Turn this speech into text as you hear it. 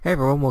Hey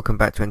everyone, welcome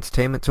back to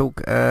Entertainment Talk.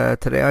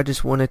 Today I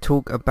just want to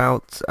talk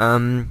about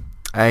a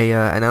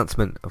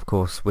announcement, of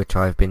course, which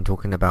I've been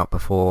talking about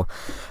before.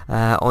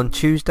 On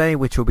Tuesday,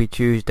 which will be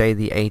Tuesday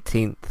the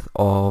 18th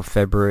of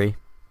February,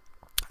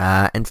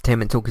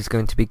 Entertainment Talk is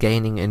going to be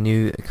gaining a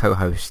new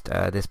co-host.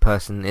 This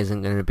person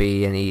isn't going to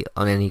be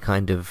on any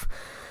kind of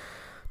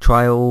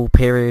trial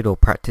period or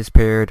practice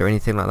period or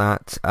anything like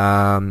that.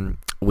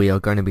 We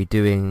are going to be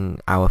doing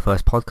our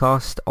first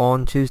podcast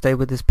on Tuesday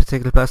with this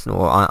particular person,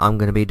 or I'm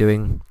going to be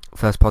doing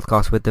first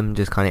podcast with them,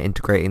 just kind of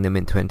integrating them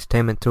into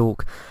Entertainment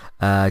Talk,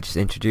 just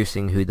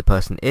introducing who the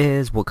person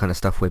is, what kind of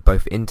stuff we're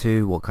both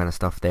into, what kind of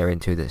stuff they're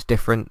into that's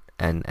different,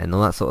 and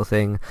all that sort of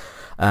thing.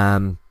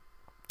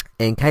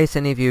 In case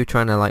any of you are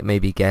trying to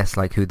maybe guess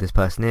who this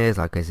person is,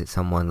 is it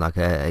someone like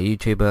a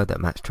YouTuber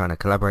that Matt's trying to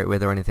collaborate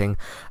with or anything,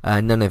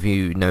 none of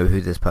you know who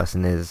this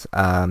person is.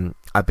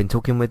 I've been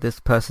talking with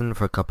this person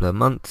for a couple of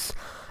months,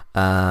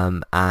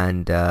 and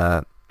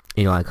I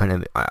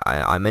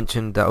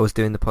mentioned that I was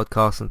doing the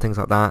podcast and things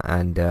like that,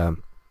 and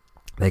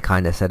they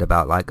kind of said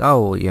about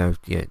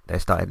they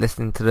started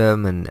listening to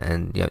them,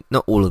 and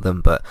not all of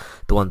them, but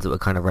the ones that were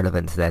kind of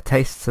relevant to their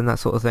tastes and that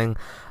sort of thing.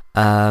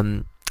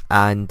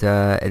 And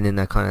then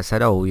they kind of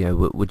said,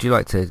 would you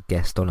like to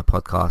guest on a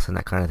podcast and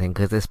that kind of thing?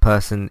 Because this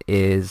person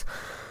is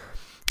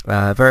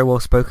very well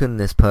spoken.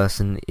 This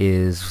person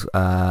is,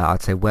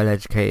 I'd say, well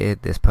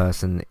educated. This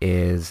person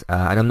is,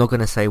 and I'm not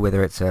going to say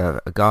whether it's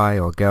a guy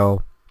or a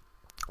girl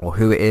or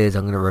who it is.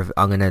 I'm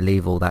gonna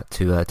leave all that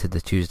to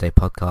the Tuesday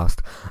podcast.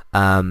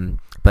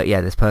 But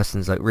yeah, this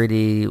person's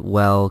really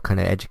well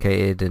kind of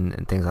educated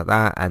and things like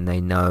that, and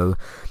they know.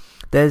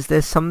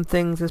 There's some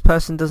things this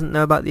person doesn't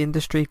know about the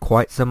industry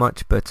quite so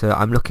much, but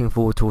I'm looking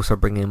forward to also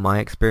bringing my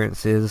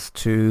experiences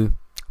to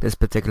this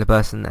particular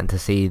person and to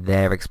see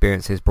their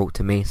experiences brought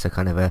to me. So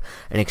kind of an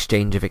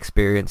exchange of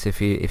experience,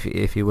 if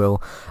you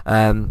will.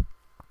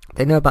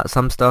 They know about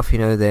some stuff,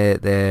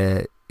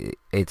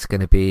 it's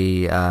going to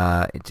be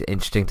it's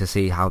interesting to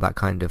see how that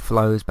kind of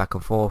flows back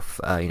and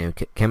forth,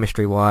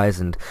 chemistry wise,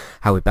 and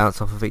how we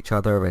bounce off of each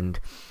other and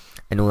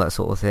all that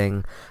sort of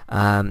thing.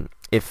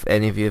 If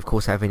any of you, of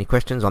course, have any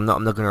questions, I'm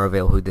not going to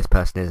reveal who this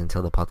person is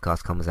until the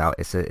podcast comes out.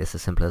 It's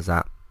as simple as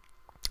that.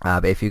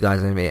 But if you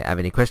guys have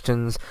any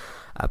questions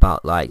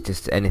about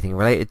just anything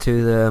related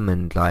to them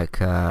and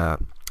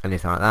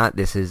anything like that,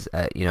 this is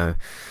Matthew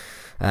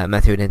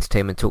at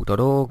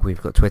entertainmenttalk.org.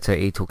 We've got Twitter,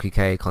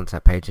 eTalkUK,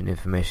 contact page and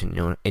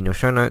information in your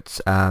show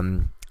notes.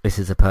 This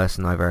is a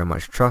person I very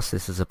much trust.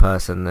 This is a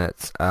person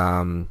that's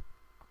I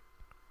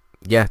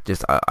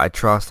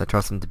trust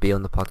them to be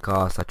on the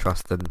podcast. I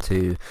trust them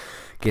to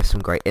give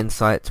some great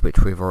insights, which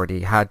we've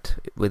already had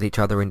with each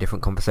other in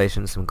different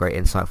conversations, some great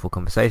insightful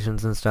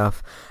conversations and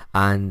stuff.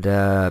 And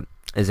there's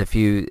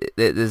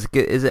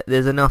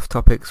enough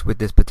topics with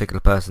this particular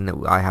person that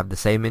I have the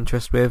same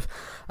interest with,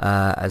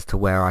 as to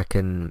where I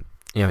can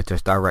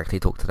just directly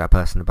talk to that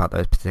person about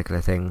those particular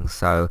things.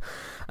 So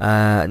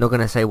I'm not going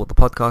to say what the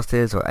podcast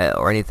is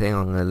or anything.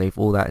 I'm going to leave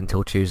all that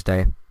until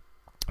Tuesday.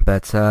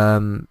 But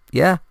I'm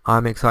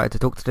excited to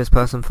talk to this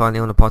person finally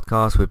on the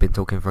podcast. We've been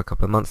talking for a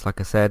couple of months, like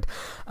I said.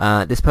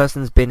 This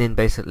person's been in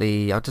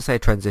basically, I'll just say, a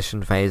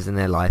transition phase in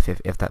their life.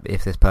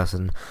 If this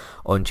person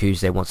on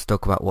Tuesday wants to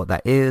talk about what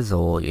that is,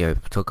 or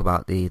talk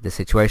about the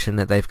situation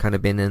that they've kind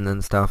of been in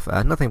and stuff.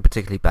 Nothing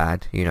particularly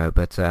bad,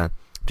 but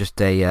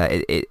just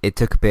it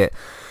took a bit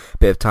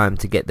of time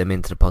to get them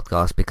into the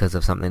podcast because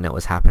of something that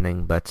was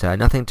happening. But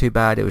nothing too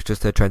bad. It was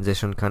just a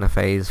transition kind of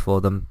phase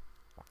for them.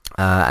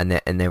 And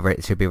they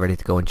should be ready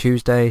to go on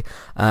Tuesday.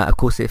 Of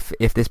course, if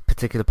this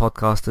particular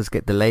podcast does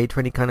get delayed for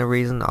any kind of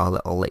reason, I'll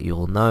let you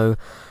all know.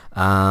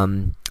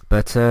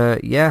 But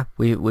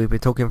we've been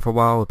talking for a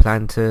while. We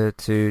plan to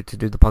do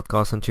the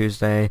podcast on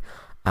Tuesday,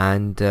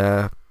 and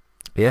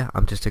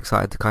I'm just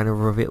excited to kind of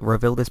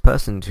reveal this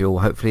person to you all.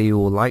 Hopefully, you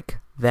will like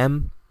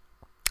them.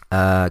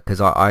 Because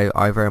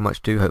I very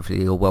much do.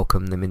 Hopefully you'll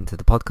welcome them into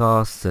the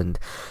podcast and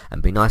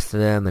be nice to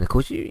them. And of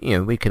course,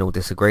 we can all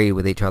disagree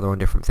with each other on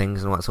different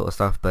things and all that sort of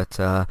stuff. But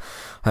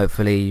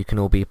hopefully you can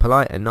all be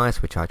polite and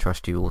nice, which I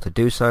trust you all to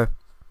do so,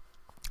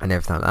 and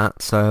everything like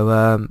that.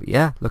 So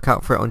look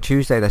out for it on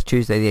Tuesday. That's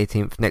Tuesday the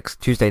 18th,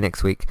 Tuesday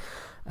next week,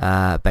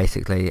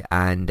 basically.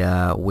 And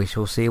we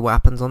shall see what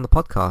happens on the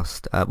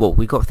podcast.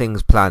 We've got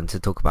things planned to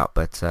talk about,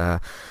 but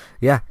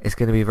it's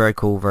going to be very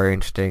cool, very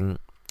interesting.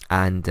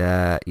 And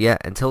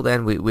until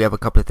then, we have a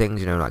couple of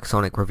things, like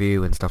Sonic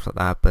review and stuff like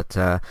that.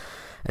 But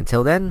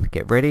until then,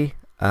 get ready,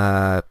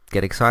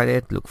 get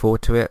excited, look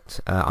forward to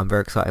it. I'm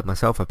very excited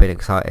myself. I've been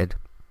excited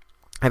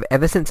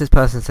ever since this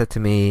person said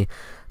to me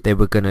they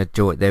were gonna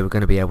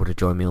be able to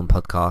join me on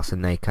podcasts,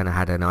 and they kind of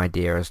had an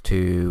idea as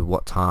to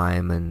what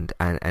time and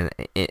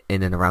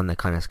in and around the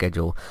kind of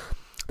schedule.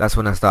 That's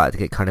when I started to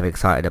get kind of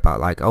excited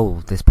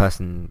about this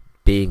person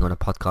being on a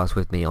podcast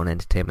with me on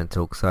Entertainment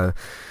Talk. So.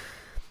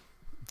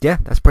 Yeah,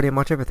 that's pretty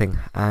much everything,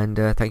 and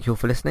thank you all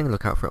for listening.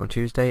 Look out for it on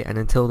Tuesday, and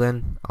until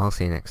then, I'll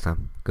see you next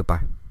time.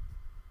 Goodbye.